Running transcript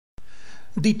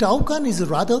The toucan is a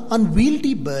rather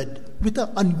unwieldy bird with an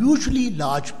unusually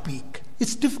large beak.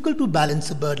 It's difficult to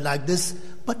balance a bird like this,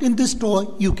 but in this toy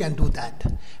you can do that.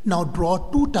 Now draw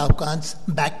two toucans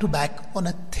back to back on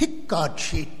a thick card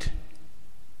sheet.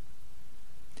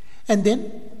 And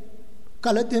then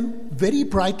color them very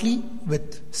brightly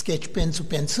with sketch pens or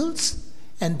pencils,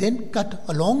 and then cut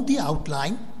along the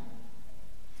outline,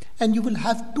 and you will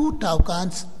have two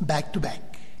toucans back to back.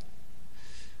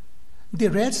 The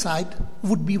rear side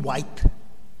would be white,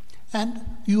 and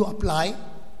you apply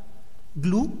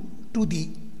glue to the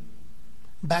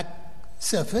back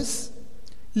surface,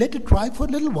 let it dry for a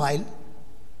little while,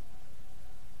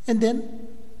 and then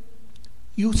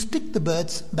you stick the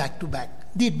birds back to back.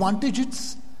 The advantage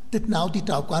is that now the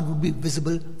toucan will be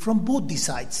visible from both the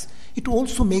sides. It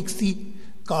also makes the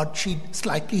card sheet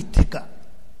slightly thicker.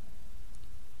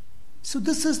 So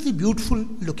this is the beautiful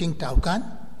looking toucan,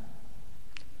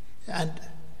 and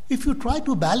if you try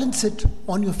to balance it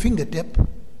on your fingertip,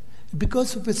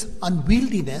 because of its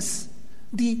unwieldiness,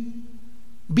 the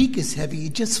beak is heavy,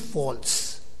 it just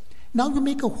falls. Now you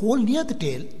make a hole near the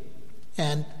tail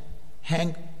and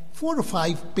hang 4 or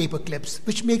 5 paper clips,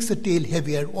 which makes the tail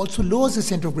heavier, also lowers the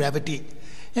center of gravity,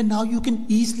 and now you can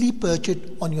easily perch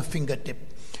it on your fingertip.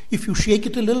 If you shake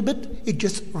it a little bit, it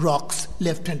just rocks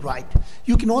left and right.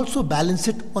 You can also balance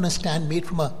it on a stand made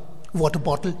from a water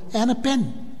bottle and a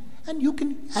pen. And you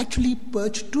can actually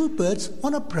perch two birds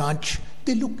on a branch.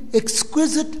 They look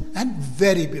exquisite and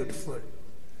very beautiful.